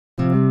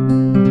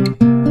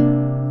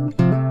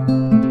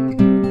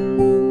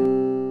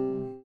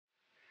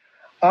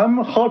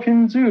I'm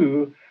Heping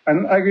Zhu,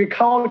 an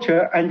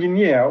agriculture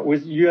engineer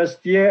with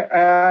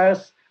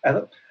USDA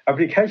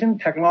Application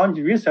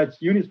Technology Research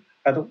Unit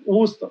at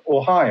Wooster,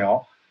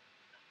 Ohio.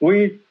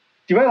 We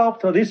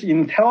developed this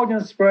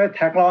intelligent spray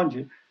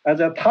technology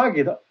as a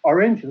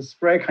target-oriented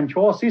spray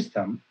control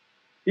system.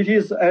 It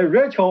is a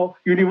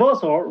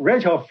universal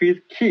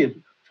retrofit kit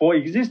for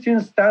existing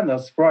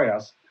standard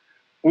sprayers.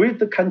 With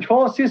the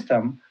control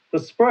system, the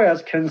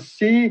sprayers can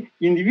see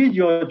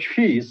individual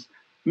trees,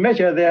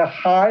 measure their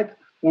height,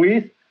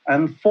 width,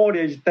 and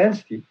foliage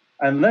density,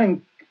 and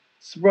then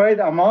spray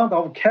the amount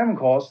of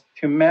chemicals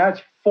to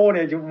match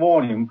foliage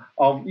volume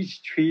of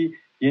each tree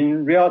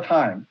in real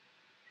time.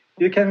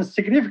 It can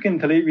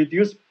significantly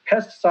reduce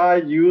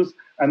pesticide use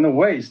and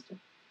waste.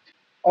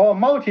 Our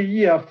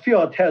multi-year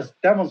field tests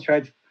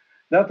demonstrate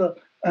that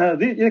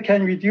it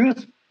can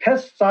reduce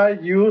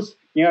pesticide use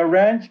in a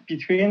range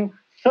between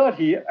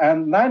 30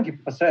 and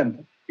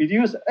 90%,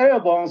 reduce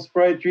airborne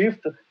spray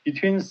drift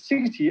between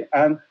 60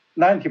 and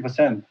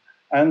 90%,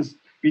 and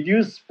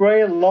reduce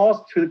spray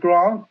loss to the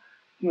ground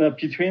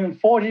between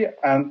 40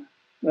 and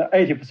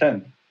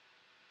 80%.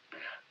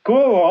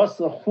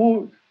 Growers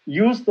who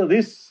used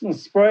this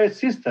spray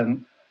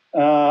system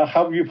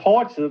have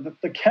reported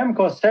the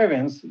chemical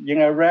savings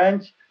in a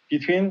range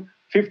between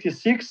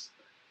 $56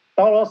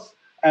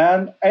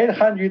 and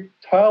 $812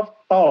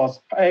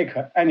 per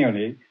acre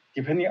annually,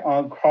 depending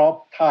on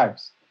crop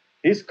types.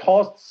 This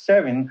cost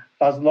saving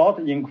does not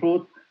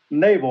include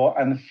labor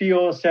and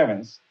fuel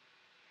savings.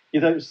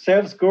 It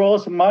saves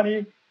growers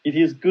money, it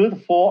is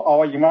good for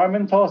our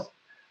environmentals,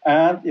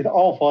 and it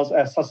offers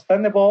a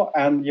sustainable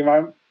and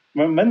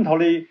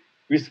environmentally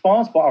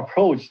responsible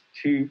approach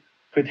to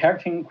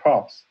protecting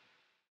crops.